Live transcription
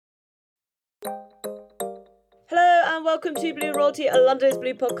Hello and welcome to Blue Royalty, a London's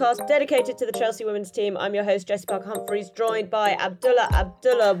Blue podcast dedicated to the Chelsea women's team. I'm your host, Jessie Parker-Humphreys, joined by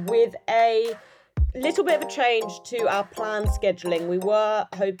Abdullah with a little bit of a change to our planned scheduling. We were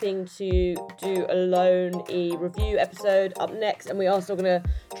hoping to do a Lone E review episode up next, and we are still going to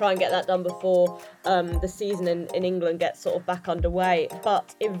try and get that done before the season in England gets sort of back underway.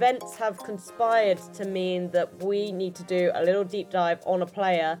 But events have conspired to mean that we need to do a little deep dive on a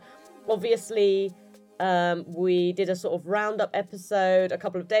player. Obviously, we did a sort of roundup episode a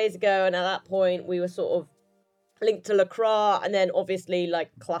couple of days ago, and at that point we were sort of linked to Lacroix, and then obviously, like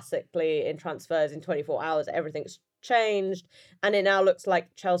classically in transfers in 24 hours, everything's changed, and it now looks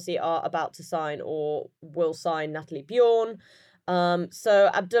like Chelsea are about to sign or will sign Nathalie Bjorn. So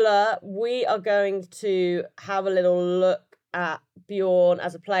Abdullah, we are going to have a little look at Bjorn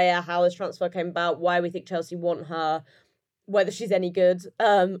as a player, how his transfer came about, why we think Chelsea want her, whether she's any good,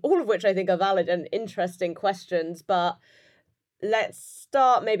 all of which I think are valid and interesting questions. But let's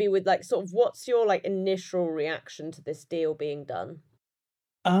start maybe with like sort of what's your like initial reaction to this deal being done?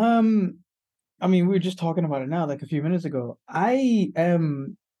 I mean, we were just talking about it now, like a few minutes ago. I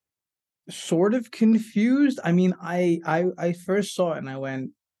am sort of confused. I mean, I first saw it and I went,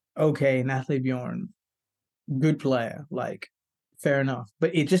 okay, Nathalie Bjorn, good player, like fair enough.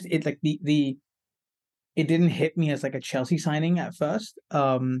 But it like the it didn't hit me as like a Chelsea signing at first.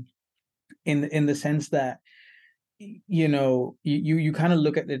 In the sense that you kind of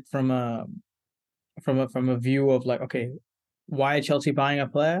look at it from a view of like, okay, why are Chelsea buying a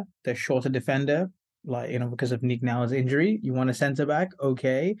player? They're short a defender, like, because of Nick Now's injury. You want a centre back,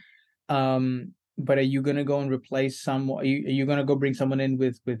 okay. But are you gonna go and replace someone? Are you gonna go bring someone in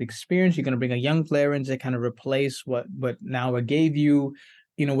with experience? You're gonna bring a young player in to kind of replace what Nowa gave you.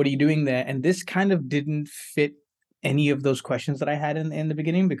 What are you doing there? And this kind of didn't fit any of those questions that I had in the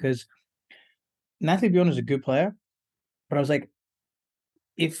beginning, because Nathalie Bjorn is a good player, but I was like,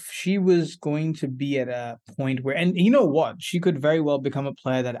 if she was going to be at a point where, and you know what, she could very well become a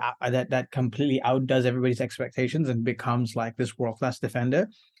player that completely outdoes everybody's expectations and becomes like this world class defender.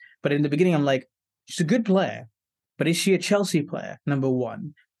 But in the beginning, I'm like, she's a good player, but is she a Chelsea player? Number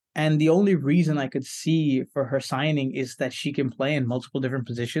one. And the only reason I could see for her signing is that she can play in multiple different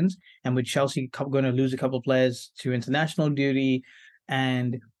positions. And with Chelsea going to lose a couple of players to international duty,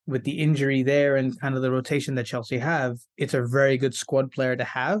 and with the injury there and kind of the rotation that Chelsea have, it's a very good squad player to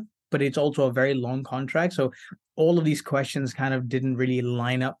have, but it's also a very long contract. So all of these questions kind of didn't really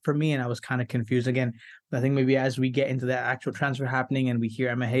line up for me, and I was kind of confused again. I think maybe as we get into the actual transfer happening and we hear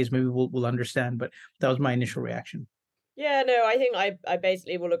Emma Hayes, maybe we'll understand. But that was my initial reaction. Yeah, no, I think I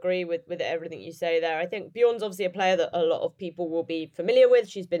basically will agree with everything you say there. I think Bjorn's obviously a player that a lot of people will be familiar with.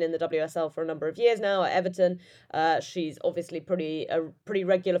 She's been in the WSL for a number of years now at Everton. She's obviously a pretty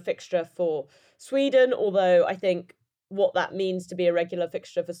regular fixture for Sweden, although I think what that means to be a regular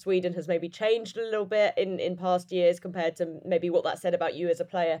fixture for Sweden has maybe changed a little bit in past years compared to maybe what that said about you as a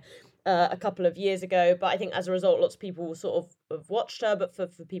player a couple of years ago. But I think as a result, lots of people will sort of have watched her. But for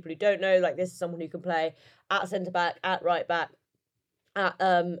people who don't know, like, this is someone who can play at centre back, at right back, at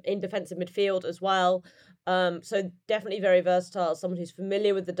in defensive midfield as well. So definitely very versatile, someone who's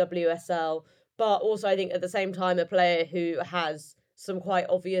familiar with the WSL, but also I think at the same time a player who has some quite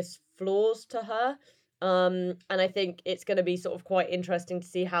obvious flaws to her. And I think it's going to be sort of quite interesting to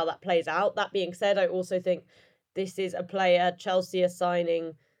see how that plays out. That being said, I also think this is a player Chelsea are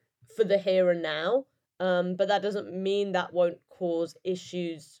signing for the here and now. But that doesn't mean that won't cause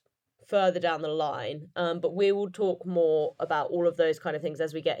issues further down the line. But we will talk more about all of those kind of things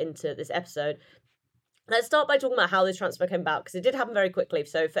as we get into this episode. Let's start by talking about how this transfer came about, because it did happen very quickly.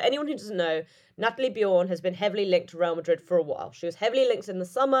 So for anyone who doesn't know, Nathalie Bjorn has been heavily linked to Real Madrid for a while. She was heavily linked in the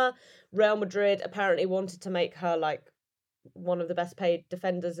summer. Real Madrid apparently wanted to make her like one of the best paid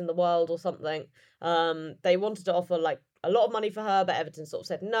defenders in the world or something. They wanted to offer like a lot of money for her, but Everton sort of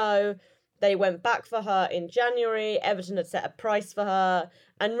said no. They went back for her in January. Everton had set a price for her,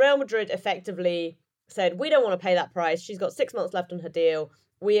 and Real Madrid effectively said, we don't want to pay that price. She's got 6 months left on her deal.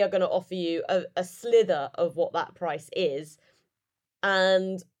 We are going to offer you a slither of what that price is.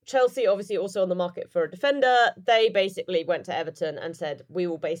 And Chelsea, obviously also on the market for a defender, they basically went to Everton and said, we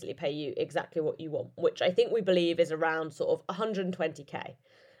will basically pay you exactly what you want, which I think we believe is around sort of 120k.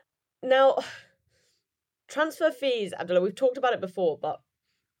 Now, transfer fees, Abdullah, we've talked about it before, but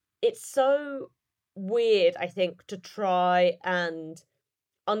it's so weird, I think, to try and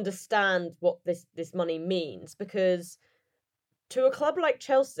understand what this money means, because to a club like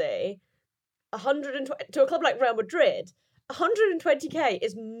Chelsea, 120 to a club like Real Madrid, 120k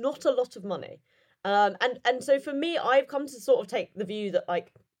is not a lot of money. And so for me, I've come to sort of take the view that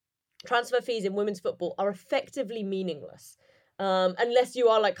like transfer fees in women's football are effectively meaningless. Unless you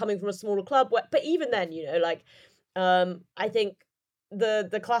are like coming from a smaller club. But even then, you know, like I think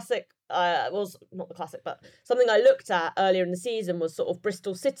the classic was not the classic, but something I looked at earlier in the season was sort of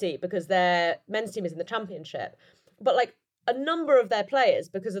Bristol City, because their men's team is in the Championship, but like a number of their players,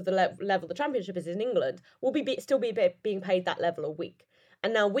 because of the level the Championship is in England, will still be being paid that level a week.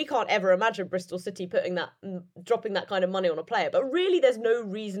 And now we can't ever imagine Bristol City dropping that kind of money on a player, but really there's no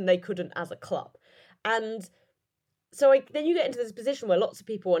reason they couldn't as a club. And so then you get into this position where lots of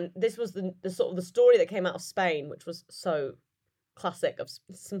people, and this was the sort of the story that came out of Spain, which was so classic of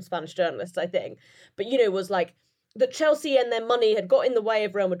some Spanish journalists, I think, but you know, was like that Chelsea and their money had got in the way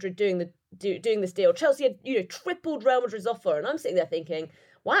of Real Madrid doing this deal. Chelsea had, you know, tripled Real Madrid's offer, and I'm sitting there thinking,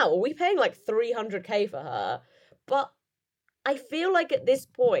 wow, are we paying like 300k for her? But I feel like at this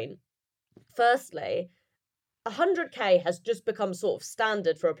point, firstly, 100k has just become sort of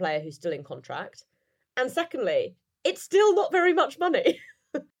standard for a player who's still in contract, and secondly, it's still not very much money.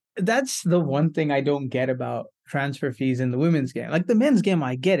 That's the one thing I don't get about transfer fees in the women's game. Like the men's game,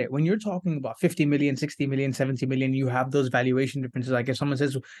 I get it. When you're talking about 50 million, 60 million, 70 million, you have those valuation differences. Like if someone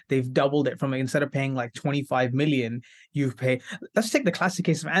says they've doubled it from, instead of paying like 25 million, you've paid. Let's take the classic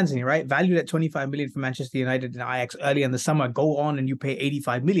case of Anthony, right? Valued at 25 million for Manchester United and Ajax early in the summer, go on and you pay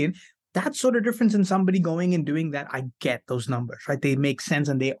 85 million. That sort of difference in somebody going and doing that, I get those numbers, right? They make sense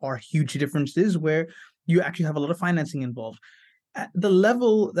and they are huge differences where you actually have a lot of financing involved. At the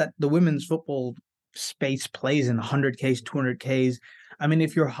level that the women's football space plays in 100Ks, 200Ks, I mean,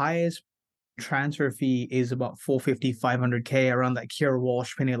 if your highest transfer fee is about 450, 500K, around that Kiera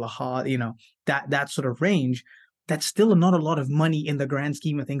Walsh, Penny Lahar, you know, that sort of range, that's still not a lot of money in the grand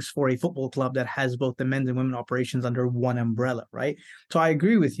scheme of things for a football club that has both the men's and women operations under one umbrella, right? So I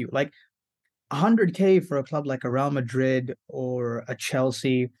agree with you. Like 100K for a club like a Real Madrid or a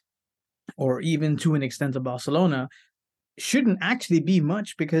Chelsea, or even to an extent of Barcelona, shouldn't actually be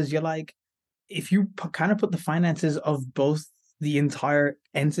much, because you're like, if you kind of put the finances of both the entire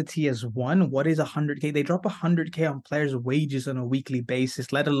entity as one, what is 100K? They drop 100K on players' wages on a weekly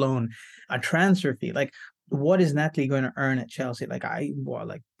basis, let alone a transfer fee. Like, what is Nathalie going to earn at Chelsea? Like,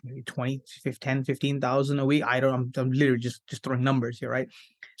 like maybe 20, 10, 15,000 a week. I'm literally just throwing numbers here, right?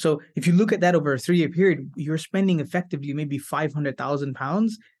 So if you look at that over a 3-year period, you're spending effectively maybe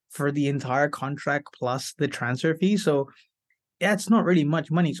 £500,000 for the entire contract plus the transfer fee. So yeah, it's not really much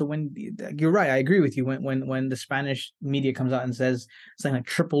money. So when you're right, I agree with you. When the Spanish media comes out and says something like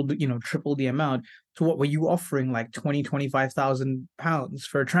triple the amount, so what were you offering, like 25,000 pounds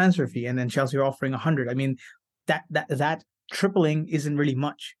for a transfer fee, and then Chelsea are offering 100? I mean, that tripling isn't really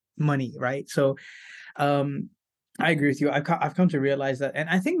much money, right? So I agree with you. I've come to realize that, and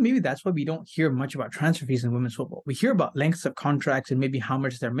I think maybe that's why we don't hear much about transfer fees in women's football. We hear about lengths of contracts and maybe how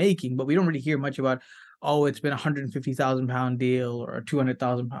much they're making, but we don't really hear much about, oh, it's been £150,000 deal or a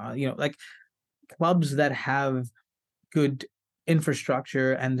 £200,000. You know, like clubs that have good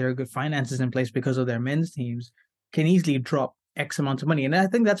infrastructure and their good finances in place because of their men's teams can easily drop X amount of money. And I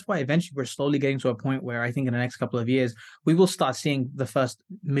think that's why eventually we're slowly getting to a point where I think in the next couple of years, we will start seeing the first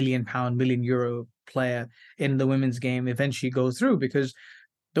 £1 million, €1 million player in the women's game eventually go through, because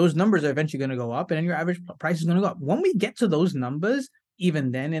those numbers are eventually going to go up and then your average price is going to go up. When we get to those numbers,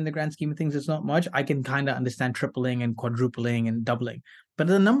 even then, in the grand scheme of things, it's not much. I can kind of understand tripling and quadrupling and doubling. But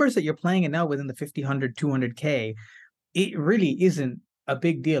the numbers that you're playing it now within the 50, 100, 200K, it really isn't a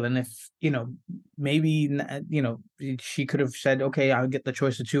big deal. And if, maybe, she could have said, okay, I'll get the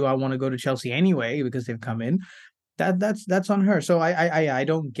choice of two. I want to go to Chelsea anyway because they've come in. That's on her. So I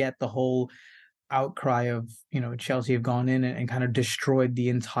don't get the whole outcry of, Chelsea have gone in and kind of destroyed the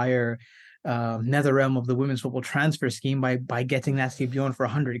entire nether realm of the women's football transfer scheme by getting Nathalie Bjorn for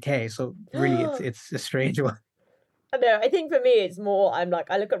 100K. So really, it's a strange one. I know. I think for me, it's more. I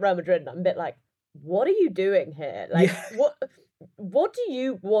look at Real Madrid and I'm a bit like, what are you doing here? Like, Yeah. what do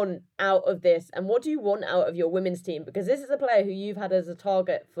you want out of this, and what do you want out of your women's team? Because this is a player who you've had as a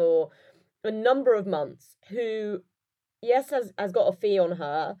target for a number of months, who, yes, has got a fee on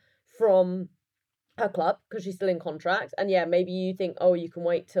her from her club because she's still in contract, and yeah, maybe you think, oh, you can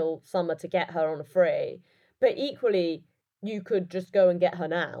wait till summer to get her on a free, but equally you could just go and get her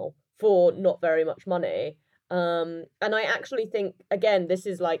now for not very much money. And I actually think, again, this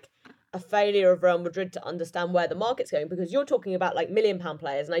is like a failure of Real Madrid to understand where the market's going, because you're talking about like £1 million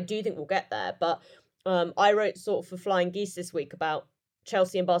players, and I do think we'll get there, but I wrote sort of for Flying Geese this week about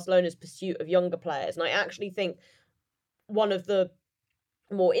Chelsea and Barcelona's pursuit of younger players, and I actually think one of the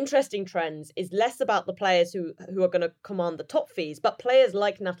more interesting trends is less about the players who are going to command the top fees, but players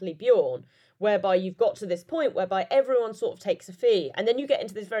like Nathalie Bjorn, whereby you've got to this point whereby everyone sort of takes a fee. And then you get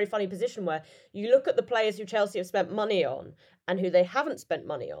into this very funny position where you look at the players who Chelsea have spent money on and who they haven't spent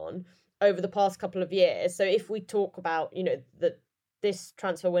money on over the past couple of years. So if we talk about, this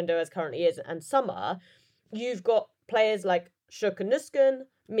transfer window as currently is and summer, you've got players like Sjoeke Nusken,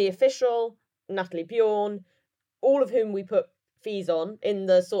 Mia Fischel, Nathalie Bjorn, all of whom we put fees on in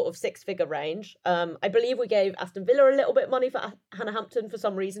the sort of six-figure range. I believe we gave Aston Villa a little bit of money for Hannah Hampton for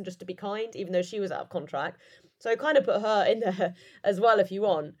some reason, just to be kind, even though she was out of contract. So kind of put her in there as well if you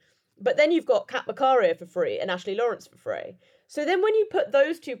want. But then you've got Kat Macaria for free and Ashley Lawrence for free. So then when you put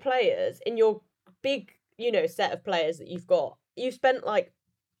those two players in your big, set of players that you've got, you've spent like,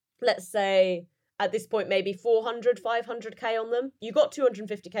 let's say at this point, maybe 400, 500k on them. You got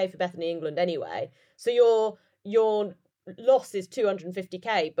 250k for Bethany England anyway. So your loss is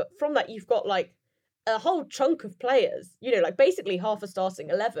 250k, but from that you've got like a whole chunk of players, like basically half a starting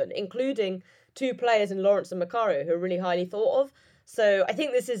 11, including two players in Lawrence and Macario who are really highly thought of. So I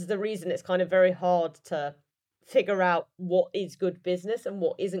think this is the reason it's kind of very hard to figure out what is good business and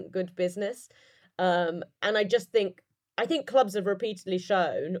what isn't good business. And I think clubs have repeatedly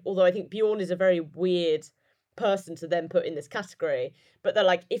shown, although I think Bjorn is a very weird person to then put in this category, but they're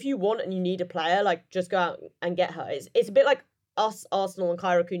like, if you want and you need a player, like just go out and get her. It's a bit like us, Arsenal and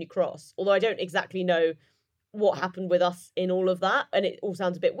Kyra Cooney-Cross, although I don't exactly know what happened with us in all of that, and it all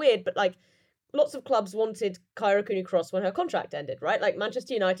sounds a bit weird, but like lots of clubs wanted Kyra Cooney-Cross when her contract ended, right? Like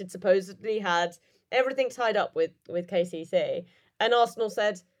Manchester United supposedly had everything tied up with KCC, and Arsenal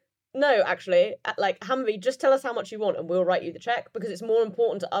said, no, actually, like, Hamby, just tell us how much you want and we'll write you the check, because it's more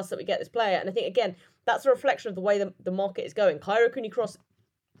important to us that we get this player. And I think, again, that's a reflection of the way the market is going. Kyra Cooney-Cross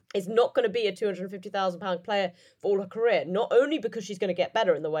is not going to be a £250,000 player for all her career, not only because she's going to get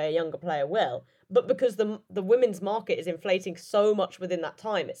better in the way a younger player will, but because the women's market is inflating so much within that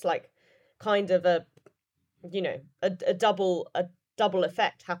time. It's like kind of a double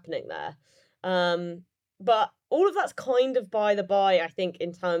effect happening there. But all of that's kind of by the by, I think,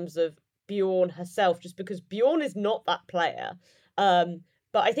 in terms of Bjorn herself, just because Bjorn is not that player. But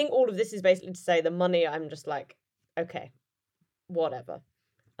I think all of this is basically to say the money, I'm just like, okay, whatever.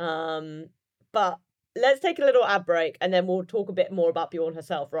 But let's take a little ad break and then we'll talk a bit more about Bjorn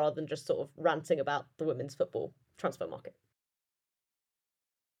herself rather than just sort of ranting about the women's football transfer market.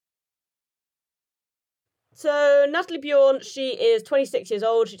 So Nathalie Bjorn, she is 26 years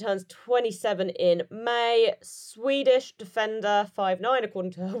old. She turns 27 in May. Swedish defender, 5'9",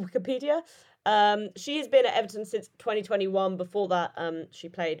 according to her Wikipedia. She has been at Everton since 2021. Before that, she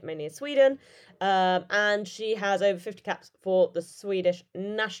played mainly in Sweden. And she has over 50 caps for the Swedish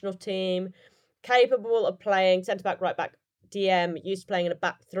national team. Capable of playing centre-back, right-back, DM, used to playing in a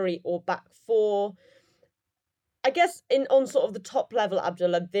back three or back four. I guess on sort of the top level,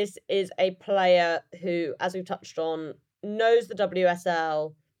 Abdullah, this is a player who, as we've touched on, knows the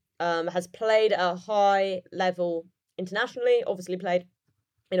WSL, has played at a high level internationally, obviously played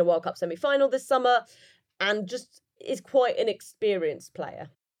in a World Cup semi-final this summer, and just is quite an experienced player.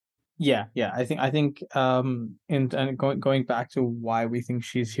 Yeah. I think and going back to why we think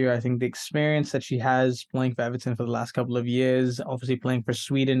she's here, I think the experience that she has playing for Everton for the last couple of years, obviously playing for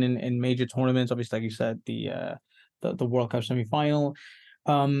Sweden in major tournaments, obviously like you said, the World Cup semi-final,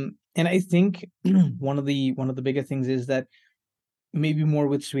 and I think one of the bigger things is that maybe more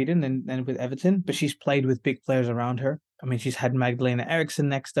with Sweden than with Everton, but she's played with big players around her. I mean, she's had Magdalena Eriksson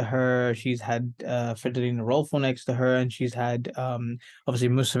next to her. She's had Fredolina Rolfo next to her, and she's had obviously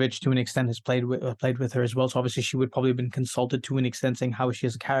Musovic to an extent has played with her as well. So obviously she would probably have been consulted to an extent, saying how she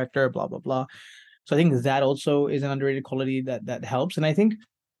is a character, blah blah blah. So I think that also is an underrated quality that helps. And I think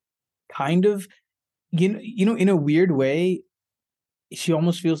kind of in a weird way, she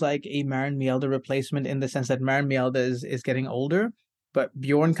almost feels like a Maren Mjelde replacement in the sense that Maren Mjelde is getting older, but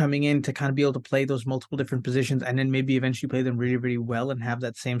Bjorn coming in to kind of be able to play those multiple different positions and then maybe eventually play them really, really well and have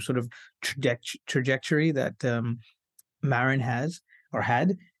that same sort of trajectory that Maren has or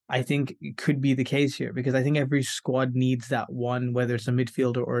had, I think could be the case here, because I think every squad needs that one, whether it's a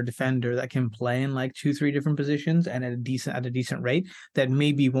midfielder or a defender that can play in like 2-3 different positions and at a decent rate that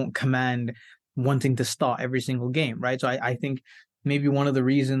maybe won't command wanting to start every single game, right? So I think maybe one of the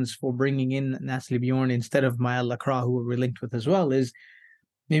reasons for bringing in Nathalie Bjorn instead of Maya Lacroix, who we're linked with as well, is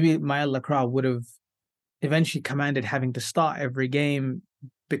maybe Maya Lacroix would have eventually commanded having to start every game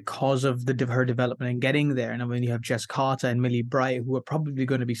because of her development and getting there. And when you have Jess Carter and Millie Bright, who are probably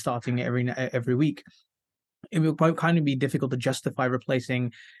going to be starting every week, it would kind of be difficult to justify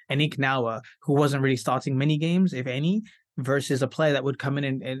replacing Anik Nawa, who wasn't really starting many games, if any, versus a player that would come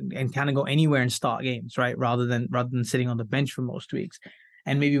in and kind of go anywhere and start games, right? Rather than sitting on the bench for most weeks.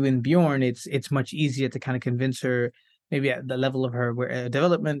 And maybe with Bjorn, it's much easier to kind of convince her, maybe at the level of her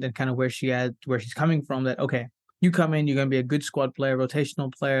development and kind of where she's coming from, that okay, you come in, you're going to be a good squad player,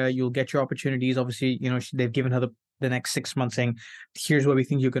 rotational player, you'll get your opportunities. Obviously, they've given her the next 6 months, saying, here's where we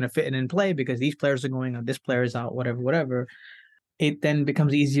think you're going to fit in and play, because these players are going, or this player is out, whatever. It then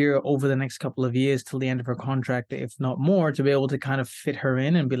becomes easier over the next couple of years till the end of her contract, if not more, to be able to kind of fit her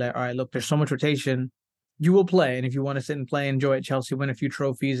in and be like, all right, look, there's so much rotation. You will play. And if you want to sit and play, enjoy at Chelsea, win a few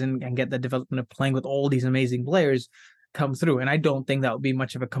trophies, and get the development of playing with all these amazing players, come through. And I don't think that would be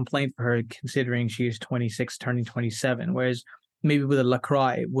much of a complaint for her, considering she is 26, turning 27. Whereas maybe with a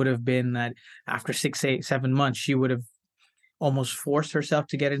Lacroix, it would have been that after 6, 8, 7 months, she would have almost forced herself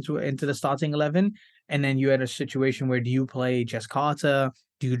to get into the starting 11. And then you had a situation where, do you play Jess Carter?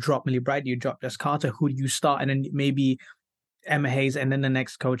 Do you drop Millie Bright? Do you drop Jess Carter? Who do you start? And then maybe Emma Hayes, and then the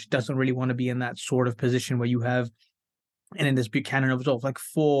next coach doesn't really want to be in that sort of position where you have, and in this Buchanan of like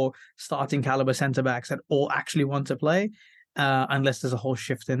 4 starting caliber centre backs that all actually want to play, unless there's a whole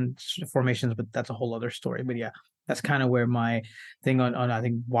shift in formations, but that's a whole other story. But yeah, that's kind of where my thing on I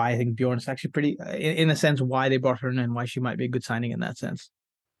think why I think Bjorn is actually pretty, in a sense, why they brought her in and why she might be a good signing in that sense.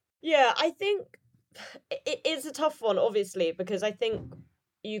 Yeah, I think it is a tough one, obviously, because I think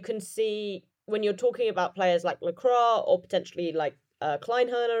you can see when you're talking about players like Lacroix or potentially like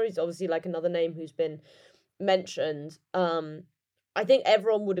Kleinherner, who's obviously like another name who's been mentioned. I think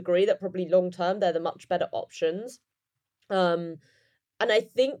everyone would agree that probably long term they're the much better options. Um, and I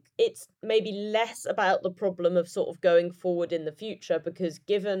think it's maybe less about the problem of sort of going forward in the future, because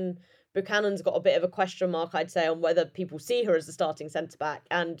given Buchanan's got a bit of a question mark, I'd say, on whether people see her as a starting centre back,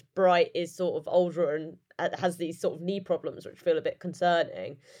 and Bright is sort of older and has these sort of knee problems, which feel a bit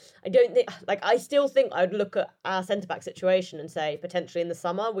concerning. I don't think, like, I still think I'd look at our centre back situation and say potentially in the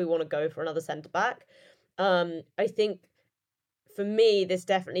summer we want to go for another centre back. I think for me, this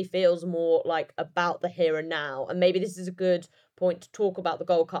definitely feels more like about the here and now. And maybe this is a good point to talk about the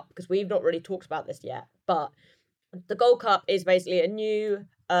Gold Cup, because we've not really talked about this yet. But the Gold Cup is basically a new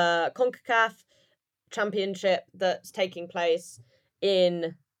CONCACAF championship that's taking place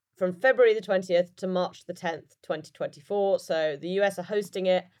from February the 20th to March the 10th, 2024. So the US are hosting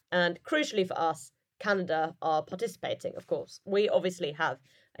it. And crucially for us, Canada are participating, of course. We obviously have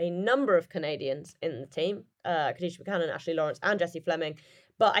a number of Canadians in the team, Kadisha Buchanan, Ashley Lawrence, and Jessie Fleming.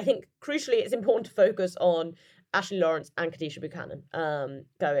 But I think crucially it's important to focus on Ashley Lawrence and Kadisha Buchanan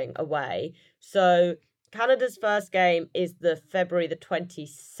going away. So Canada's first game is the February the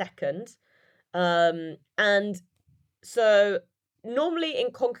 22nd. And so normally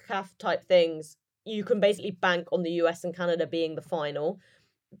in CONCACAF type things, you can basically bank on the US and Canada being the final.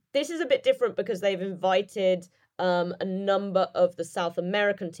 This is a bit different because they've invited a number of the South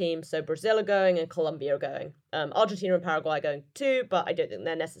American teams. So Brazil are going and Colombia are going. Argentina and Paraguay are going too, but I don't think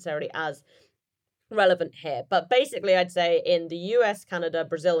they're necessarily as relevant here. But basically, I'd say in the US, Canada,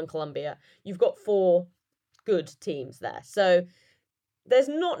 Brazil, and Colombia, you've got 4 good teams there. So there's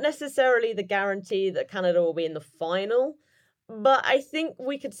not necessarily the guarantee that Canada will be in the final, but I think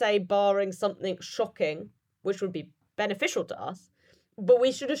we could say, barring something shocking, which would be beneficial to us, but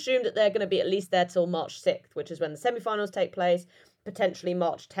we should assume that they're going to be at least there till March 6th, which is when the semi-finals take place, potentially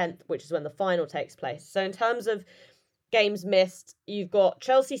March 10th, which is when the final takes place. So in terms of games missed, you've got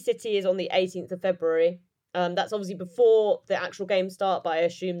Chelsea City is on the 18th of February. That's obviously before the actual games start, but I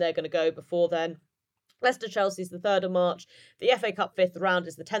assume they're going to go before then. Leicester Chelsea's the 3rd of March. The FA Cup 5th round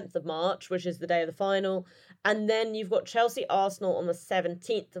is the 10th of March, which is the day of the final. And then you've got Chelsea Arsenal on the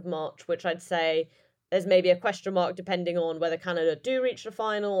 17th of March, which I'd say there's maybe a question mark depending on whether Canada do reach the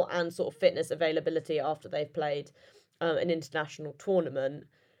final and sort of fitness availability after they've played an international tournament.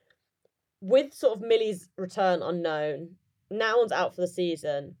 With sort of Millie's return unknown, Noun's out for the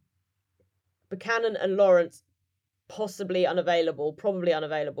season, Buchanan and Lawrence possibly unavailable, probably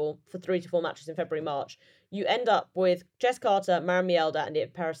unavailable for 3 to 4 matches in February, March, you end up with Jess Carter, Maren Mielda, and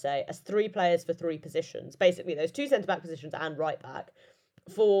Iep Perisset as 3 players for 3 positions. Basically, those 2 centre-back positions and right-back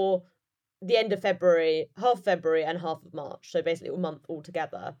for the end of February, half of February, and half of March. So basically a month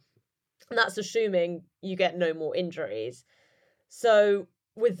altogether. And that's assuming you get no more injuries. So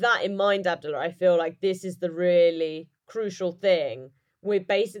with that in mind, Abdullah, I feel like this is the really crucial thing. We're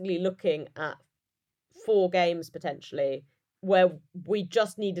basically looking at 4 games potentially where we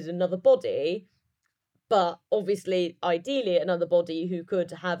just needed another body, but obviously ideally another body who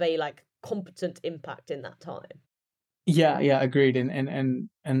could have a like competent impact in that time. Yeah, agreed. And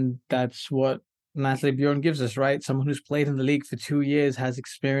that's what Nathalie Bjorn gives us, right? Someone who's played in the league for 2 years, has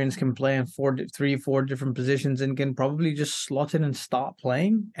experience, can play in 4 different positions, and can probably just slot in and start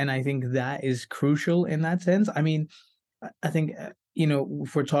playing. And I think that is crucial in that sense. I mean, I think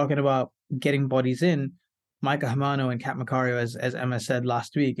if we're talking about getting bodies in, Micah Hamano and Kat Macario, as Emma said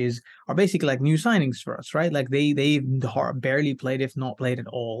last week, are basically like new signings for us, right? Like they've barely played, if not played at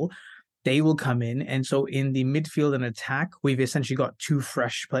all. They will come in, and so in the midfield and attack, we've essentially got two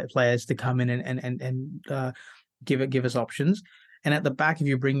fresh players to come in and give us options. And at the back, if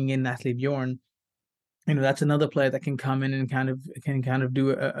you're bringing in Nathalie Bjorn, that's another player that can come in and kind of do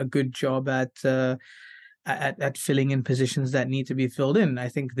a good job at filling in positions that need to be filled in. I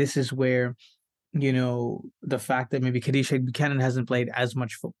think this is where the fact that maybe Khadija Buchanan hasn't played as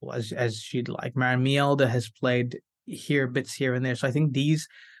much football as she'd like. Maren Mielda has played bits here and there. So I think these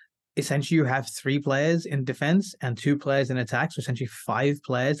essentially you have three players in defense and two players in attack. So essentially five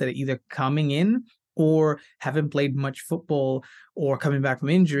players that are either coming in or haven't played much football or coming back from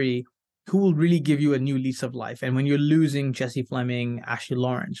injury, who will really give you a new lease of life. And when you're losing Jessie Fleming, Ashley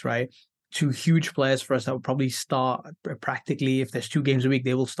Lawrence, right? Two huge players for us that will probably start practically, if there's 2 games a week,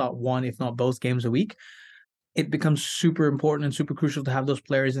 they will start one, if not both games a week. It becomes super important and super crucial to have those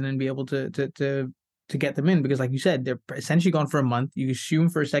players and then be able to get them in, because like you said, they're essentially gone for a month. You assume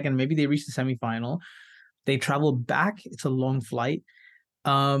for a second maybe they reach the semifinal. They travel back. It's a long flight.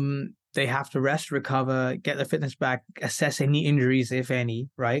 They have to rest, recover, get their fitness back, assess any injuries, if any,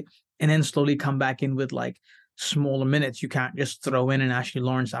 right? And then slowly come back in with like smaller minutes. You can't just throw in an Ashley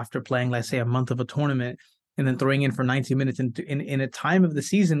Lawrence after playing, let's say, a month of a tournament and then throwing in for 90 minutes in a time of the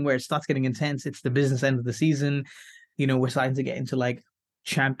season where it starts getting intense. It's the business end of the season. We're starting to get into like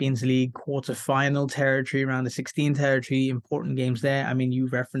Champions League quarterfinal territory, around the 16 territory, important games there. I mean, you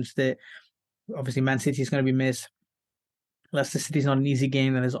referenced it. Obviously, Man City is going to be missed. Leicester City's not an easy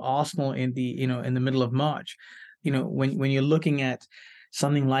game. Then there's Arsenal in the middle of March. When you're looking at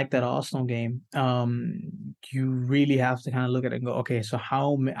something like that Arsenal game, you really have to kind of look at it and go, okay, so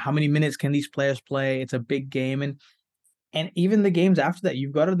how many minutes can these players play? It's a big game, and even the games after that,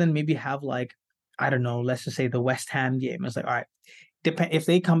 you've got to then maybe have like, I don't know, let's just say the West Ham game. It's like, all right, if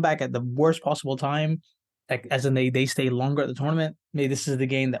they come back at the worst possible time, like as in they stay longer at the tournament, maybe this is the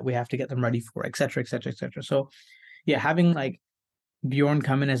game that we have to get them ready for, et cetera, et cetera, et cetera. So yeah, having like Bjorn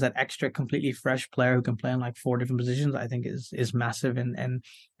come in as that extra completely fresh player who can play in like 4 different positions, I think is massive, and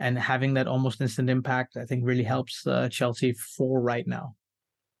having that almost instant impact, I think really helps Chelsea for right now.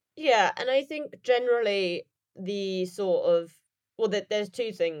 Yeah, and I think generally the sort of there's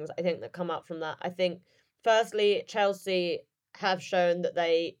two things I think that come out from that. I think firstly, Chelsea have shown that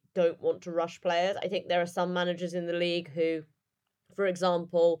they don't want to rush players. I think there are some managers in the league who, for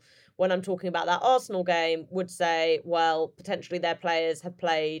example, when I'm talking about that Arsenal game, would say, well, potentially their players have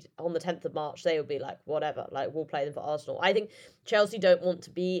played on the 10th of March. They would be like, whatever, like we'll play them for Arsenal. I think Chelsea don't want to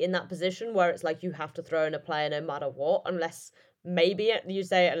be in that position where it's like you have to throw in a player no matter what, unless maybe you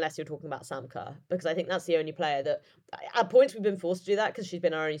say it, unless you're talking about Sam Kerr, because I think that's the only player that at points we've been forced to do that because she's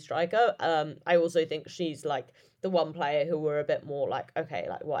been our only striker. I also think she's like the one player who we're a bit more like, okay,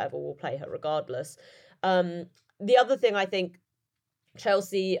 like whatever, we'll play her regardless. The other thing I think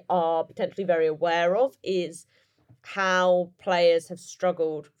Chelsea are potentially very aware of is how players have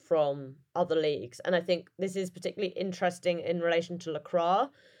struggled from other leagues. And I think this is particularly interesting in relation to Lacroix.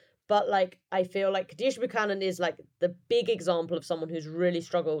 But like I feel like Khadija Buchanan is like the big example of someone who's really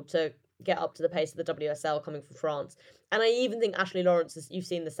struggled to get up to the pace of the WSL coming from France. And I even think Ashley Lawrence you've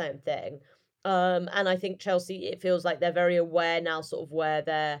seen the same thing. And I think Chelsea, it feels like they're very aware now sort of where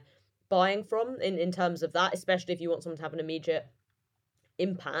they're buying from in terms of that, especially if you want someone to have an immediate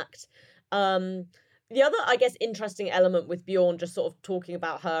impact. The other, I guess, interesting element with Bjorn, just sort of talking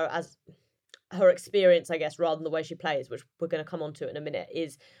about her as her experience, I guess, rather than the way she plays, which we're going to come on to in a minute,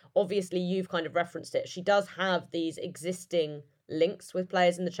 is obviously you've kind of referenced it. She does have these existing links with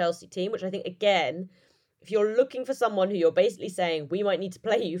players in the Chelsea team, which I think, again, if you're looking for someone who you're basically saying, we might need to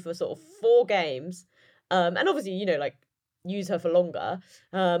play you for sort of 4 games, and obviously, like, use her for longer,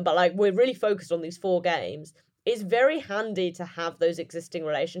 but like, we're really focused on these 4 games, it's very handy to have those existing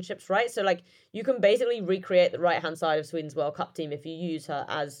relationships, right? So like you can basically recreate the right hand side of Sweden's World Cup team if you use her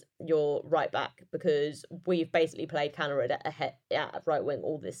as your right back, because we've basically played Kannerud at right wing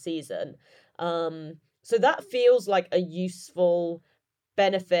all this season. So that feels like a useful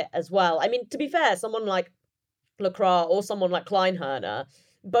benefit as well. I mean, to be fair, someone like Lacroix or someone like Kleinherner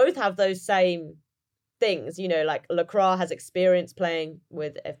both have those same things. Like Lacroix has experience playing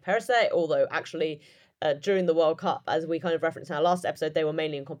with F. Perisset, although actually during the World Cup, as we kind of referenced in our last episode, they were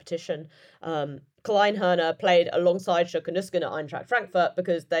mainly in competition. Kleinherner played alongside Sjoeke Nusken at Eintracht Frankfurt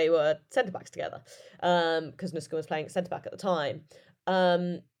because they were centre-backs together, because Nusken was playing centre-back at the time.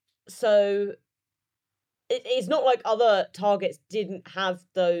 So it's not like other targets didn't have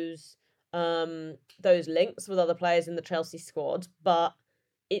those those links with other players in the Chelsea squad, but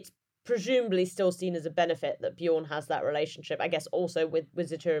it's presumably still seen as a benefit that Bjorn has that relationship, I guess, also with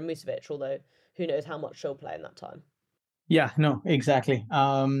Zecira Musovic, although who knows how much she'll play in that time. Yeah, no, exactly.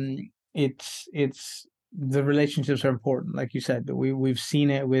 It's the relationships are important, like you said. We've seen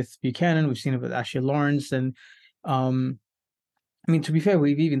it with Buchanan, we've seen it with Ashley Lawrence, and um, I mean, to be fair,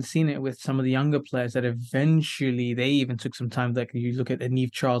 we've even seen it with some of the younger players that eventually they even took some time. Like you look at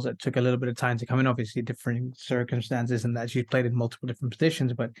Neve Charles, that took a little bit of time to come in. Obviously, different circumstances, and that she played in multiple different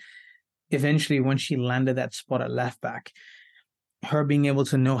positions, but eventually, when she landed that spot at left back, her being able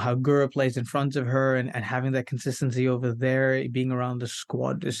to know how Gura plays in front of her and having that consistency over there, being around the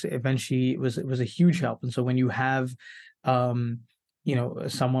squad, just eventually was a huge help. And so when you have, um,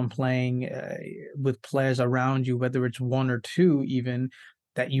 someone playing with players around you, whether it's one or two, even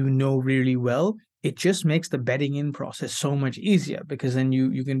that really well, it just makes the betting in process so much easier because then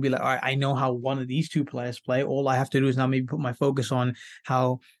you can be like, all right, I know how one of these two players play. All I have to do is now maybe put my focus on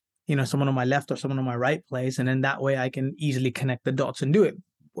how someone on my left or someone on my right plays, and then that way I can easily connect the dots and do it.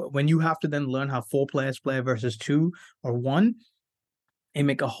 When you have to then learn how four players play versus two or one, it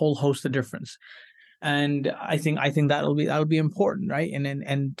make a whole host of difference. And I think that'll be important, right?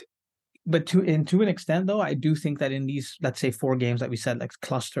 And but to an extent though, I do think that in these, let's say, 4 games that we said, like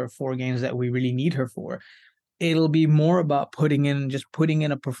cluster of 4 games that we really need her for, it'll be more about putting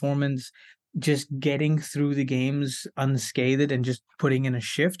in a performance, just getting through the games unscathed and just putting in a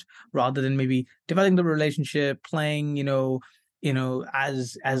shift rather than maybe developing the relationship, playing,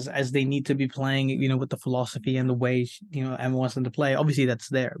 as they need to be playing, with the philosophy and the way, Emma wants them to play. Obviously that's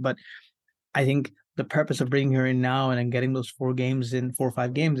there, but I think the purpose of bringing her in now and then getting those 4 or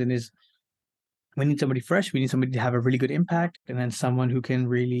 5 games in is we need somebody fresh. We need somebody to have a really good impact, and then someone who can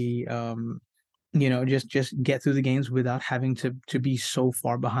really just get through the games without having to be so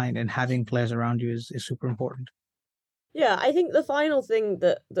far behind, and having players around you is super important. Yeah, I think the final thing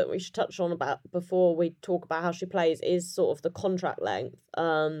that we should touch on about before we talk about how she plays is sort of the contract length.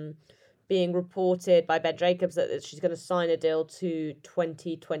 Being reported by Ben Jacobs that she's going to sign a deal to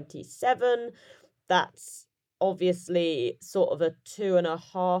 2027. That's obviously sort of a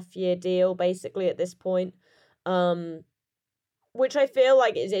 2.5 year deal, basically, at this point. Which I feel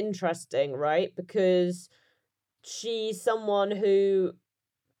like is interesting, right? Because she's someone who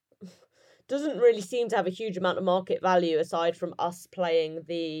doesn't really seem to have a huge amount of market value aside from us paying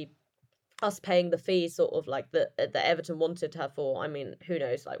the fee, sort of like that Everton wanted her for. I mean, who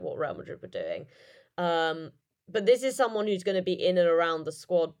knows like what Real Madrid were doing. But this is someone who's going to be in and around the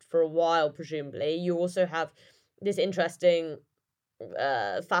squad for a while, presumably. You also have this interesting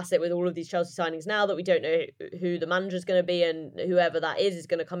facet with all of these Chelsea signings now that we don't know who the manager's going to be, and whoever that is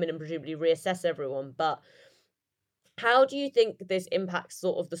going to come in and presumably reassess everyone. But how do you think this impacts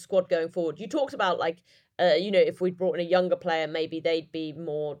sort of the squad going forward? You talked about like, if we brought in a younger player, maybe they'd be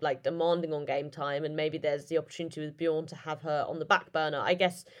more like demanding on game time, and maybe there's the opportunity with Bjorn to have her on the back burner. I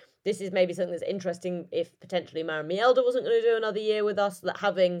guess this is maybe something that's interesting if potentially Maren Mielda wasn't going to do another year with us, that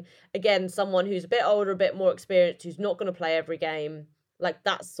having, again, someone who's a bit older, a bit more experienced, who's not going to play every game, like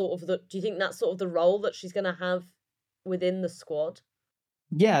that's sort of do you think that's sort of the role that she's going to have within the squad?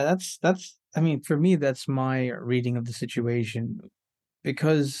 Yeah, that's I mean, for me, that's my reading of the situation,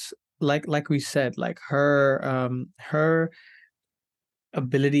 because like we said, like her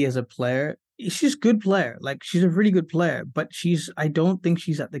ability as a player, she's a good player. Like she's a really good player, but I don't think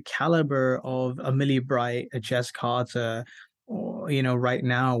she's at the caliber of a Millie Bright, a Jess Carter, or right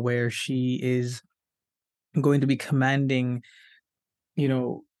now, where she is going to be commanding, you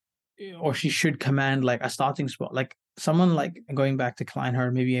know, or she should command like a starting spot. Like someone like going back to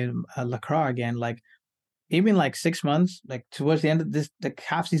Kleinhardt, maybe in Lacroix again, like even like 6 months, like towards the end of the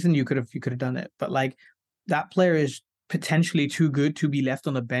half season, you could have done it. But like that player is potentially too good to be left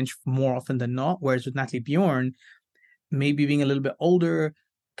on the bench more often than not. Whereas with Natalie Bjorn, maybe being a little bit older,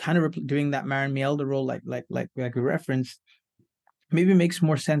 kind of doing that Maren Mielda role, like we referenced, maybe makes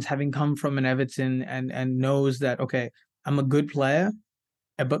more sense having come from an Everton and knows that, okay, I'm a good player,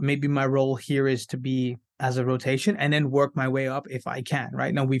 but maybe my role here is to be as a rotation and then work my way up if I can.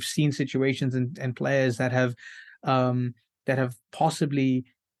 Right now, we've seen situations and players that have possibly,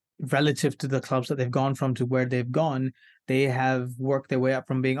 relative to the clubs that they've gone from to where they've gone, they have worked their way up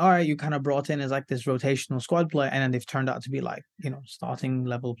from being, all right, you kind of brought in as like this rotational squad player, and then they've turned out to be like, starting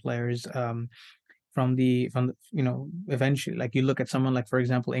level players. Eventually, like you look at someone like, for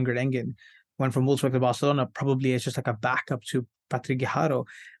example, Ingrid Engen went from Wolfsburg to Barcelona, probably as just like a backup to Patrick Guijarro.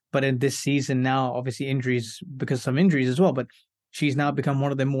 But in this season now, obviously injuries, because of some injuries as well, but she's now become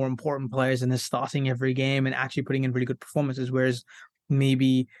one of the more important players and is starting every game and actually putting in really good performances. Whereas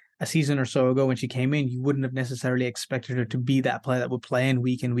maybe a season or so ago when she came in, you wouldn't have necessarily expected her to be that player that would play in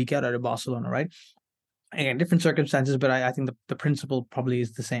week out of Barcelona, right? Again, different circumstances, but I think the principle probably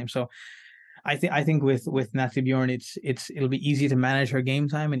is the same. So I think with Nathalie Bjorn, it'll be easy to manage her game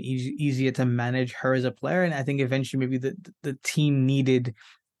time and easier to manage her as a player. And I think eventually maybe the team needed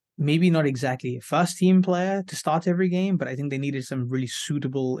maybe not exactly a first team player to start every game, but I think they needed some really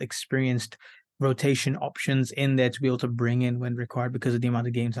suitable, experienced rotation options in there to be able to bring in when required because of the amount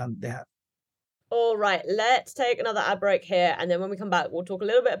of games that they have. All right, let's take another ad break here, and then when we come back, we'll talk a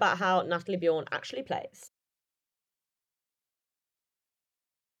little bit about how Nathalie Bjorn actually plays.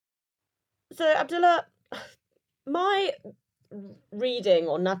 So, Abdullah, my reading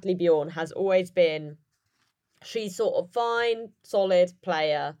on Nathalie Bjorn has always been she's sort of fine, solid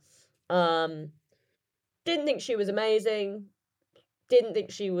player. Didn't think she was amazing. Didn't think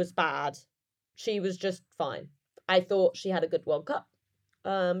she was bad. She was just fine. I thought she had a good World Cup.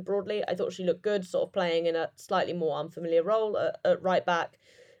 Broadly, I thought she looked good, sort of playing in a slightly more unfamiliar role at right back.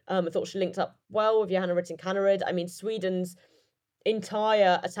 I thought she linked up well with Johanna Rytting-Kaneryd. I mean, Sweden's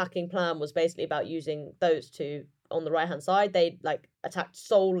entire attacking plan was basically about using those two on the right hand side. They like attacked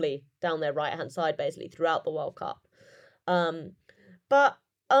solely down their right hand side basically throughout the World Cup. But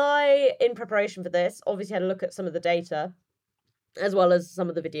I, in preparation for this, obviously had a look at some of the data as well as some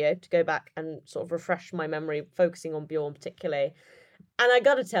of the video to go back and sort of refresh my memory, focusing on Bjorn particularly. And I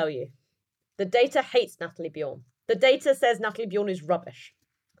gotta tell you, the data hates Nathalie Bjorn. The data says Nathalie Bjorn is rubbish.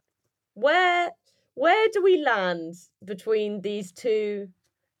 Where do we land between these two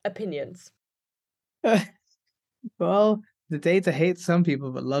opinions? Well, the data hates some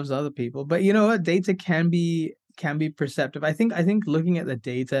people but loves other people. But you know what? Data can be perceptive. I think looking at the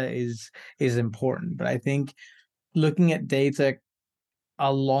data is important, but I think looking at data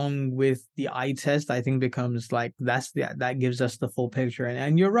along with the eye test, I think becomes like that gives us the full picture.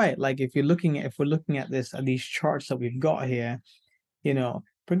 And you're right. Like if we're looking at these charts that we've got here,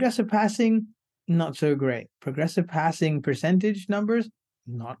 progressive passing, not so great. Progressive passing percentage numbers,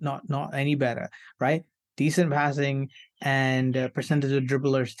 not any better, right? Decent passing and percentage of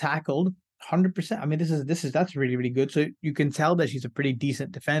dribblers tackled, 100%. I mean, that's really, really good. So you can tell that she's a pretty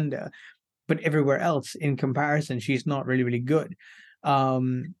decent defender, but everywhere else in comparison, she's not really, really good.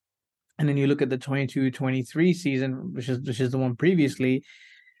 And then you look at the 22-23 season, which is the one previously,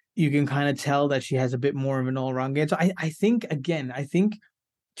 you can kind of tell that she has a bit more of an all-round game. So I think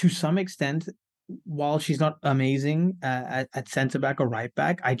to some extent, while she's not amazing at centre back or right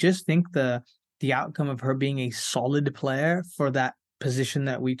back, I just think the outcome of her being a solid player for that position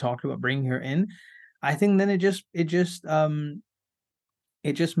that we talked about bringing her in, I think then it just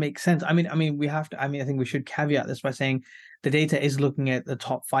makes sense. I mean, we have to. I mean, I think we should caveat this by saying the data is looking at the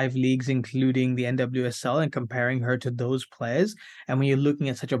top 5 leagues, including the NWSL, and comparing her to those players. And when you're looking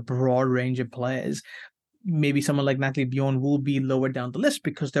at such a broad range of players, maybe someone like Nathalie Bjorn will be lower down the list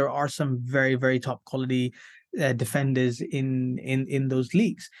because there are some very, very top quality defenders in those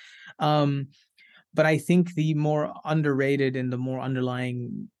leagues. But I think the more underrated and the more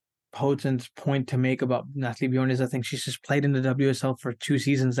underlying potent point to make about Nathalie Bjorn is I think she's just played in the WSL for 2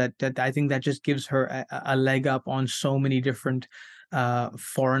 seasons. That I think that just gives her a leg up on so many different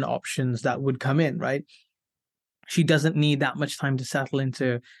foreign options that would come in, right? She doesn't need that much time to settle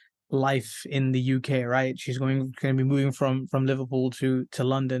into life in the UK, right? She's going to be moving from Liverpool to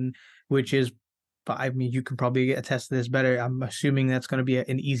London, which is, but I mean, you can probably attest to this better. I'm assuming that's going to be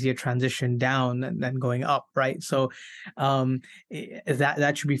an easier transition down than going up, right? So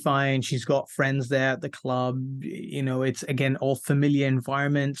that should be fine. She's got friends there at the club. It's again all familiar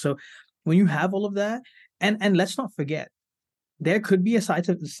environment. So when you have all of that, and let's not forget, there could be a side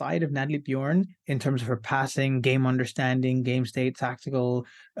of Nathalie Bjorn in terms of her passing, game understanding, game state, tactical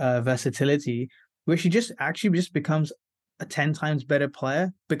versatility, where she just becomes a 10 times better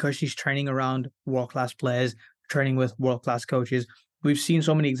player because she's training around world-class players, training with world-class coaches. We've seen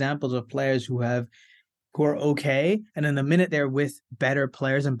so many examples of players who are okay, and then the minute they're with better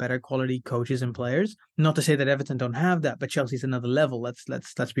players and better quality coaches and players, not to say that Everton don't have that, but Chelsea's another level.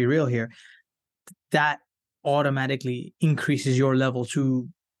 Let's be real here. That automatically increases your level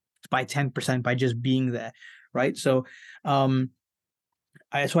by 10% by just being there, right? So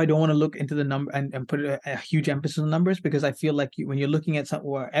I don't want to look into the number and put a huge emphasis on numbers, because I feel like when you're looking at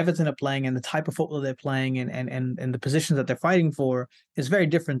where Everton are playing and the type of football they're playing and the positions that they're fighting for is very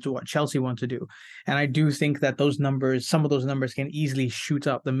different to what Chelsea want to do. And I do think that some of those numbers can easily shoot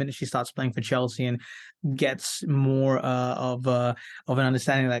up the minute she starts playing for Chelsea and gets more of an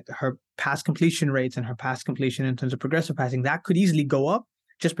understanding, like her pass completion rates and her pass completion in terms of progressive passing, that could easily go up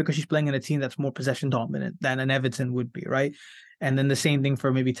just because she's playing in a team that's more possession dominant than an Everton would be, right? And then the same thing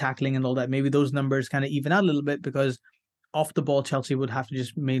for maybe tackling and all that. Maybe those numbers kind of even out a little bit because off the ball, Chelsea would have to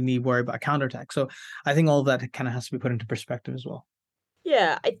just mainly worry about counterattack. So I think all of that kind of has to be put into perspective as well.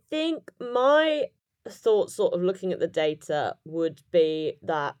 Yeah, I think my thoughts, sort of looking at the data, would be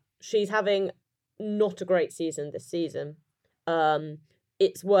that she's having not a great season this season.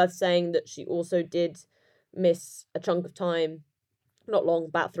 It's worth saying that she also did miss a chunk of time, not long,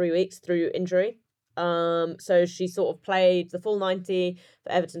 about 3 weeks through injury. So she sort of played the full 90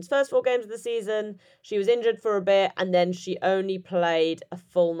 for Everton's first 4 games of the season. She was injured for a bit, and then she only played a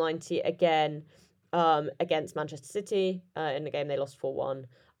full 90 again against Manchester City in the game they lost 4-1.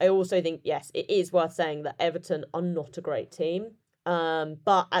 I also think, yes, it is worth saying that Everton are not a great team.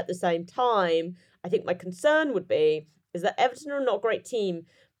 But at the same time, I think my concern would be is that Everton are not a great team,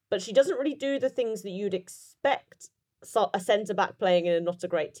 but she doesn't really do the things that you'd expect a centre back playing in a not a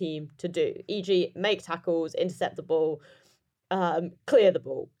great team to do, e.g., make tackles, intercept the ball, clear the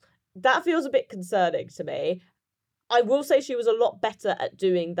ball. That feels a bit concerning to me. I will say she was a lot better at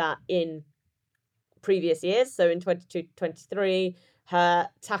doing that in previous years. So in 22-23, her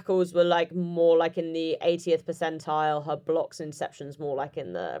tackles were like more like in the 80th percentile, her blocks and interceptions more like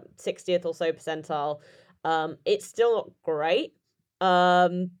in the 60th or so percentile. It's still not great,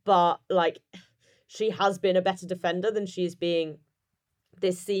 but like she has been a better defender than she's being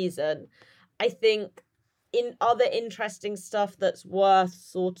this season. I think in other interesting stuff that's worth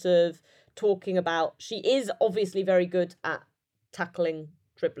sort of talking about, she is obviously very good at tackling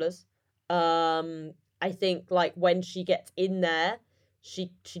dribblers. I think like when she gets in there,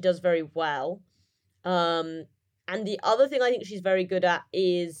 she does very well. Um, and the other thing I think she's very good at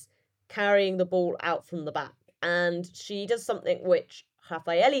is carrying the ball out from the back. And she does something which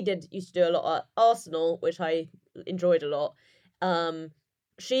Raffaelli used to do a lot at Arsenal, which I enjoyed a lot.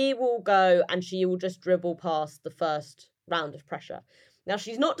 She will go and she will just dribble past the first round of pressure. Now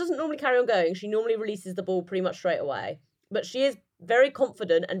doesn't normally carry on going. She normally releases the ball pretty much straight away, but she is very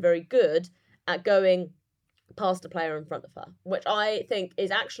confident and very good at going past a player in front of her, which I think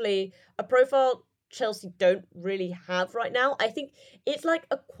is actually a profile Chelsea don't really have right now. I think it's like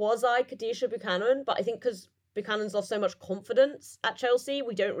a quasi Khadijah Buchanan, but I think because Buchanan's lost so much confidence at Chelsea,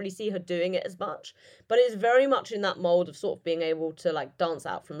 we don't really see her doing it as much. But it's very much in that mold of sort of being able to like dance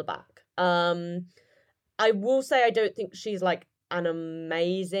out from the back. I will say I don't think she's like an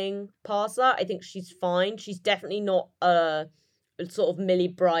amazing passer. I think she's fine. She's definitely not a sort of Millie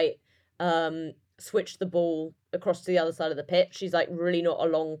Bright switch the ball across to the other side of the pitch. She's like really not a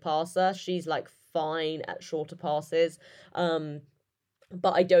long passer. She's like fine at shorter passes.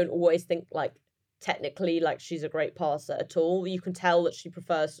 But I don't always think like technically like she's a great passer at all. You can tell that she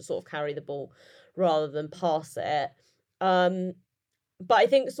prefers to sort of carry the ball rather than pass it. But I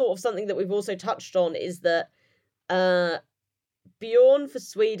think sort of something that we've also touched on is that Bjorn for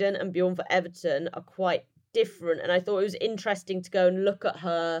Sweden and Bjorn for Everton are quite different. And I thought it was interesting to go and look at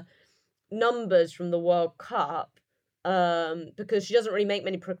her numbers from the World Cup because she doesn't really make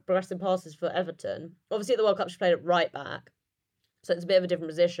many progressive passes for Everton. Obviously, at the World Cup, she played at right back, so it's a bit of a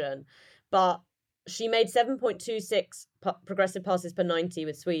different position. But she made 7.26 progressive passes per 90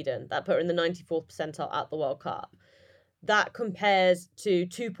 with Sweden. That put her in the 94th percentile at the World Cup. That compares to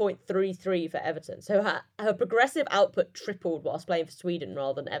 2.33 for Everton. So her progressive output tripled whilst playing for Sweden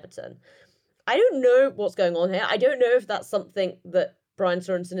rather than Everton. I don't know what's going on here. I don't know if that's something that Brian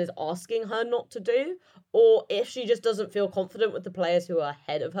Sorensen is asking her not to do, or if she just doesn't feel confident with the players who are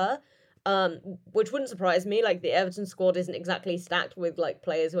ahead of her, which wouldn't surprise me. Like, the Everton squad isn't exactly stacked with like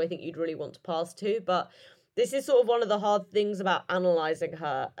players who I think you'd really want to pass to, but this is sort of one of the hard things about analysing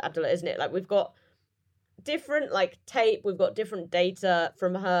her, Abdullah, isn't it? Like, we've got different like tape, we've got different data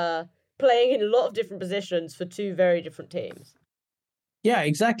from her playing in a lot of different positions for two very different teams. Yeah,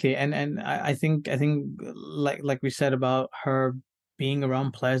 exactly. And I think like we said about her being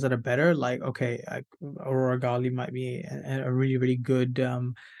around players that are better, like okay, Aurora Gali might be a really really good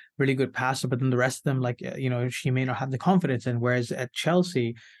passer, but then the rest of them, like she may not have the confidence in. Whereas at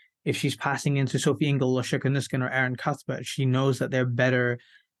Chelsea, if she's passing into Sophie Ingle or Shikuniskin or Aaron Cuthbert, she knows that they're better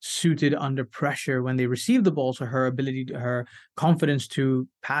suited under pressure when they receive the ball. So her confidence to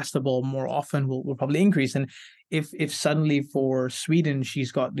pass the ball more often will probably increase. And if suddenly for Sweden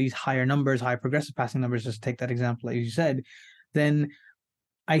she's got these higher numbers, high progressive passing numbers, just take that example as you said, then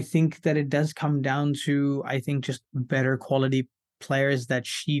I think that it does come down to, I think, just better quality players that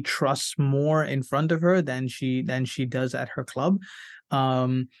she trusts more in front of her than she does at her club.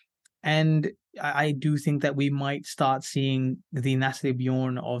 And I do think that we might start seeing the Nathalie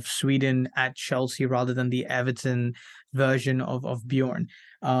Bjorn of Sweden at Chelsea rather than the Everton version of Bjorn.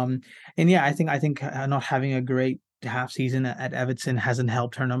 And yeah, I think not having a great half season at Everton hasn't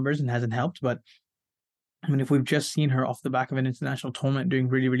helped her numbers and hasn't helped. But I mean, if we've just seen her off the back of an international tournament doing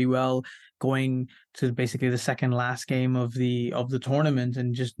really, really well, going to basically the second last game of the tournament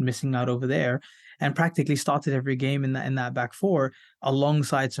and just missing out over there, and practically started every game in that back four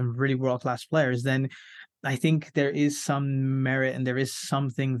alongside some really world class players, then I think there is some merit and there is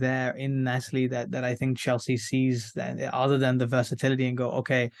something there in Nestle that I think Chelsea sees that other than the versatility and go,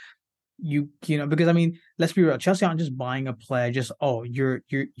 okay, you know, because I mean, let's be real, Chelsea aren't just buying a player, just oh, you're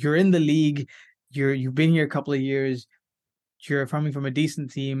in the league, you've been here a couple of years, you're coming from a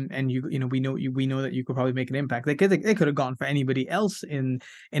decent team, and you know we know that you could probably make an impact. They could have gone for anybody else in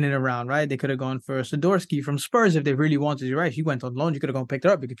and around, right? They could have gone for Sadorski from Spurs if they really wanted to, right? She went on loan, you could have gone picked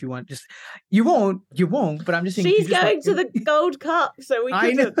her up if you want. Just you won't. But I'm just saying if you She's just want, going to the Gold Cup, so we I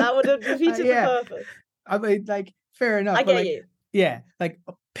know, couldn't. That would have defeated the yeah. purpose. I mean, like fair enough, I but get like you. yeah, like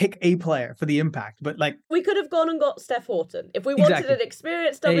pick a player for the impact, but like We could have gone and got Steph Horton if we wanted exactly. an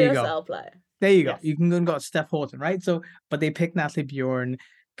experienced There you go. WSL player. There you go. Yes. You can go and got Steph Horton, right? So, but they picked Nathalie Bjorn,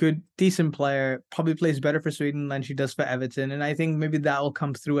 good, decent player, probably plays better for Sweden than she does for Everton. And I think maybe that will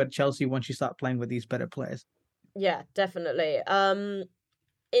come through at Chelsea once you start playing with these better players. Yeah, definitely.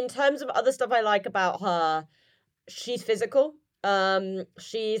 In terms of other stuff I like about her, she's physical.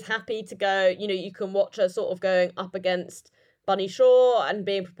 She's happy to go, you can watch her sort of going up against Bunny Shaw and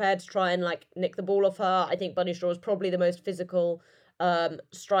being prepared to try and like nick the ball off her. I think Bunny Shaw is probably the most physical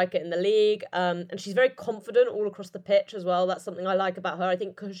striker in the league. And she's very confident all across the pitch as well. That's something I like about her. I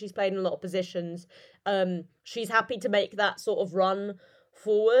think because she's played in a lot of positions, she's happy to make that sort of run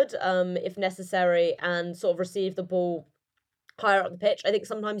forward if necessary and sort of receive the ball higher up the pitch. I think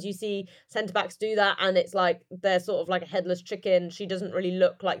sometimes you see centre backs do that and it's like they're sort of like a headless chicken. She doesn't really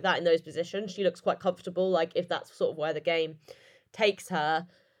look like that in those positions. She looks quite comfortable, like if that's sort of where the game takes her.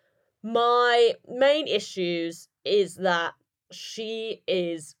 My main issues is that she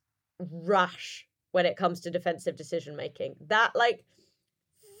is rash when it comes to defensive decision making. That like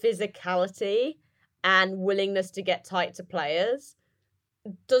physicality and willingness to get tight to players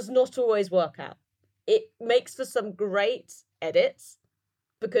does not always work out. It makes for some great edits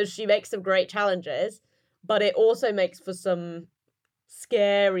because she makes some great challenges, but it also makes for some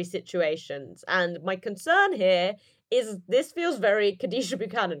scary situations. And my concern here is this feels very Khadijah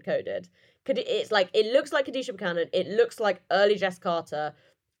Buchanan coded. It's like, it looks like Khadijah Buchanan, it looks like early Jess Carter,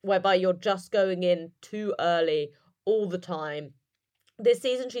 whereby you're just going in too early all the time. This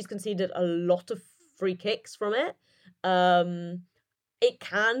season, she's conceded a lot of free kicks from it. It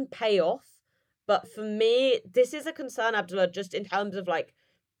can pay off, but for me, this is a concern, Abdullah, just in terms of like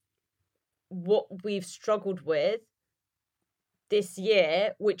what we've struggled with this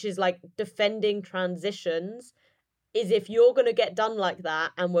year, which is like defending transitions, is if you're going to get done like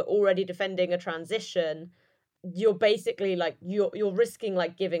that and we're already defending a transition, you're basically like you're risking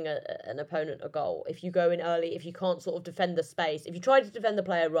like giving an opponent a goal if you go in early, if you can't sort of defend the space, if you try to defend the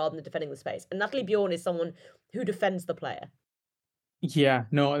player rather than defending the space. And Nathalie Bjorn is someone who defends the player. Yeah,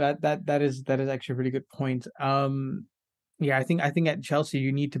 no, that is actually a really good point. Yeah, I think at Chelsea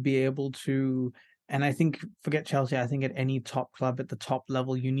you need to be able to, and I think forget Chelsea, I think at any top club at the top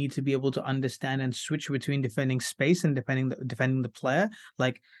level you need to be able to understand and switch between defending space and defending the player.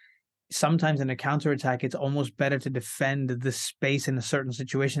 Like sometimes in a counterattack, it's almost better to defend the space in a certain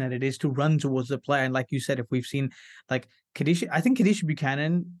situation than it is to run towards the player. And like you said, if we've seen like I think Khadijah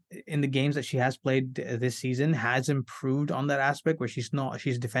Buchanan in the games that she has played this season has improved on that aspect where she's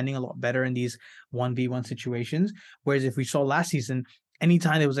defending a lot better in these 1v1 situations. Whereas if we saw last season,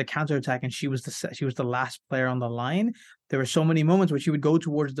 anytime there was a counterattack and she was the last player on the line, there were so many moments where she would go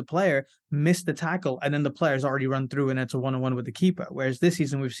towards the player, miss the tackle, and then the player's already run through and it's a one-on-one with the keeper. Whereas this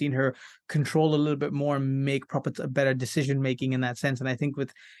season we've seen her control a little bit more, make better decision making in that sense. And I think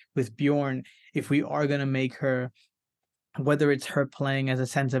with Bjorn, if we are going to make her, whether it's her playing as a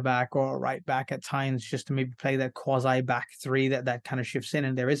centre back or a right back at times, just to maybe play that quasi back three that kind of shifts in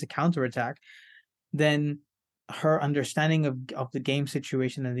and there is a counter attack, then her understanding of the game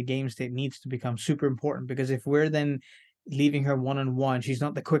situation and the game state needs to become super important. Because if we're then leaving her one-on-one, she's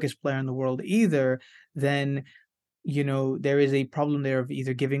not the quickest player in the world either, then there is a problem there of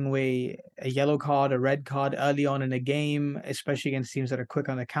either giving away a yellow card, a red card early on in a game, especially against teams that are quick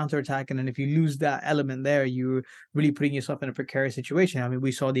on the counterattack. And then if you lose that element there, you're really putting yourself in a precarious situation. I mean,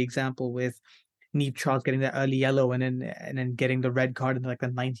 we saw the example with Neve Charles getting that early yellow and then getting the red card in like the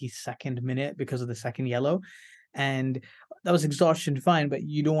 92nd minute because of the second yellow. And that was exhaustion, fine, but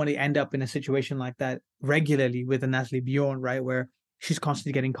you don't want to end up in a situation like that regularly with a Nathalie Bjorn, right, where she's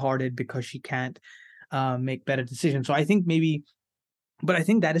constantly getting carded because she can't make better decisions. So I think maybe But I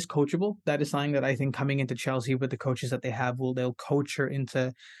think that is coachable. That is something that I think coming into Chelsea with the coaches that they have, they'll coach her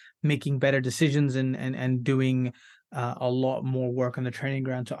into making better decisions and doing a lot more work on the training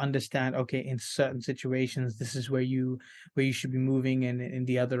ground to understand. Okay, in certain situations, this is where you should be moving, and in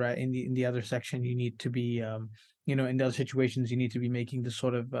the other in the other section, you need to be in the other situations you need to be making this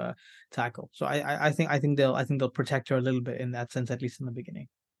sort of tackle. So I think they'll protect her a little bit in that sense, at least in the beginning.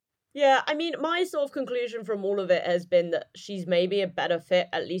 Yeah, I mean, my sort of conclusion from all of it has been that she's maybe a better fit,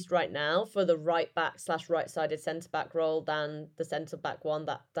 at least right now, for the right back slash right sided centre back role than the centre back one,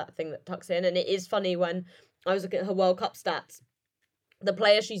 that thing that tucks in. And it is funny when I was looking at her World Cup stats, the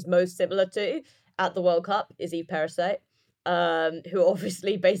player she's most similar to at the World Cup is Eve Perisset, who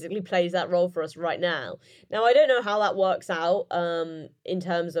obviously basically plays that role for us right now. Now, I don't know how that works out in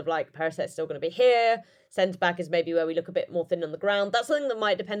terms of like Perisset's still going to be here. Centre back is maybe where we look a bit more thin on the ground. That's something that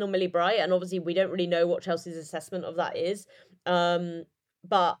might depend on Millie Bright, and obviously we don't really know what Chelsea's assessment of that is.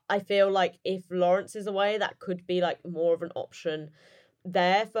 But I feel like if Lawrence is away, that could be like more of an option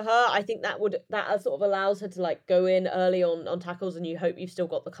there for her. I think that sort of allows her to like go in early on tackles, and you hope you've still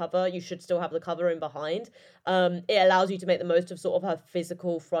got the cover. You should still have the cover in behind. It allows you to make the most of sort of her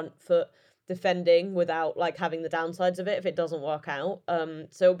physical front foot defending without like having the downsides of it if it doesn't work out.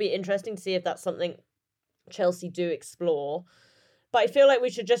 So it'll be interesting to see if that's something Chelsea do explore. But I feel like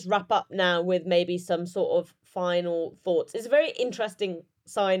we should just wrap up now with maybe some sort of final thoughts. It's a very interesting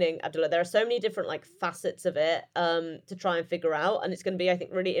signing, Abdullah. There are so many different like facets of it to try and figure out, and it's going to be, I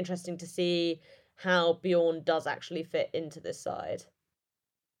think, really interesting to see how Bjorn does actually fit into this side.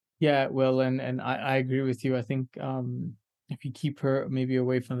 Yeah, well, and I agree with you. I think if you keep her maybe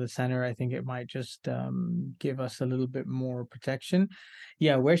away from the center, I think it might just give us a little bit more protection.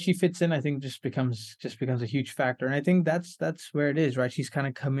 Yeah, where she fits in, I think just becomes a huge factor, and I think that's where it is, right? She's kind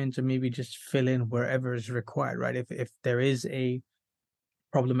of come in to maybe just fill in wherever is required, right? If there is a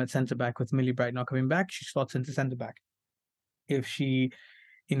problem at center back with Millie Bright not coming back, she slots into center back. If she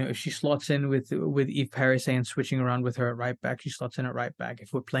if she slots in with Eve Paris and switching around with her at right back, she slots in at right back.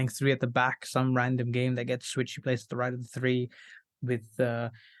 If we're playing three at the back, some random game that gets switched, she plays at the right of the three with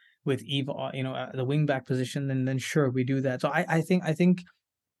Eve, at the wing back position. Then sure we do that. So I think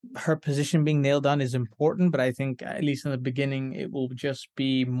her position being nailed down is important, but I think at least in the beginning it will just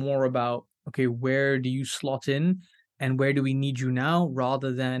be more about, okay, where do you slot in and where do we need you now,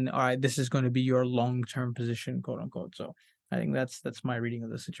 rather than, all right, this is going to be your long-term position, quote unquote. So I think that's my reading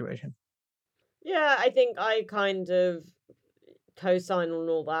of the situation. Yeah, I think I kind of co-sign on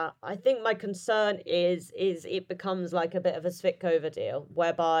all that. I think my concern is it becomes like a bit of a Svitkova deal,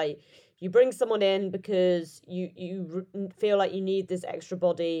 whereby you bring someone in because you feel like you need this extra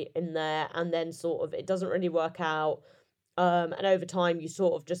body in there, and then sort of it doesn't really work out, and over time you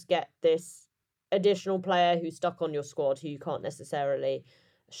sort of just get this additional player who's stuck on your squad who you can't necessarily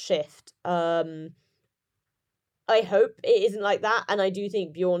shift. I hope it isn't like that, and I do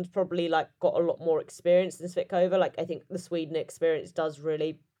think Bjorn's probably like got a lot more experience than Svitkova. Like I think the Sweden experience does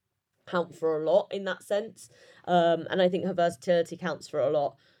really count for a lot in that sense, and I think her versatility counts for a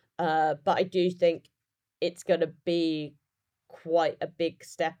lot. But I do think it's going to be quite a big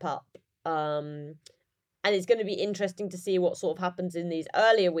step up, and it's going to be interesting to see what sort of happens in these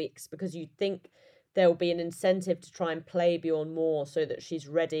earlier weeks, because you think there will be an incentive to try and play Bjorn more so that she's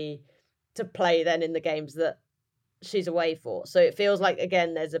ready to play then in the games that she's away for. So it feels like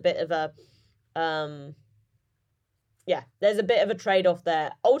again there's a bit of a there's a bit of a trade-off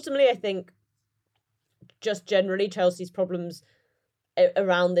there. Ultimately, I think just generally Chelsea's problems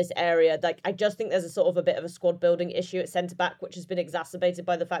around this area, like I just think there's a sort of a bit of a squad building issue at centre back, which has been exacerbated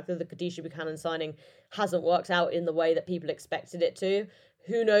by the fact that the Khadijah Buchanan signing hasn't worked out in the way that people expected it to.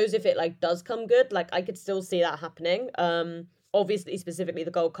 Who knows if it like does come good? Like I could still see that happening. Obviously, specifically the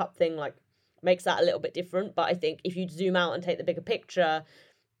Gold Cup thing, like makes that a little bit different. But I think if you zoom out and take the bigger picture,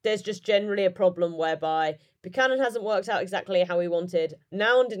 there's just generally a problem whereby Buchanan hasn't worked out exactly how we wanted.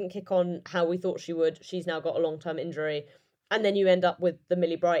 Noun didn't kick on how we thought she would. She's now got a long-term injury. And then you end up with the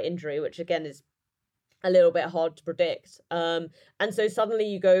Millie Bright injury, which again is a little bit hard to predict. And so suddenly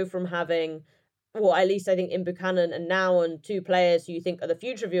you go from having, well, at least I think in Buchanan and Noun, two players who you think are the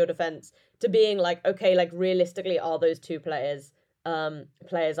future of your defence, to being like, okay, like realistically, are those two players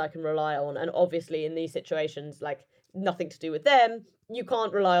players I can rely on? And obviously in these situations, like nothing to do with them, you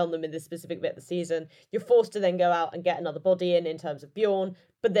can't rely on them in this specific bit of the season. You're forced to then go out and get another body in terms of Bjorn,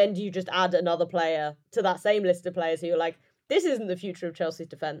 but then do you just add another player to that same list of players who you're like, this isn't the future of Chelsea's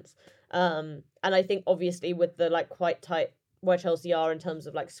defence. And I think obviously with the like quite tight where Chelsea are in terms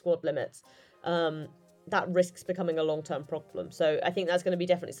of like squad limits, that risks becoming a long-term problem. So I think that's going to be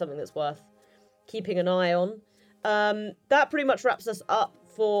definitely something that's worth keeping an eye on. that pretty much wraps us up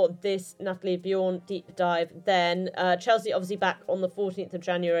for this Nathalie Bjorn deep dive. Then Chelsea obviously back on the 14th of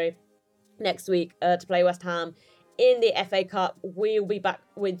January next week to play West Ham in the FA Cup. We'll be back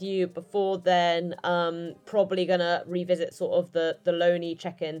with you before then, probably gonna revisit sort of the Loney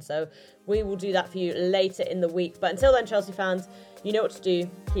check-in, so we will do that for you later in the week. But until then, Chelsea fans, you know what to do.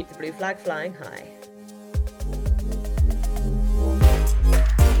 Keep the blue flag flying high.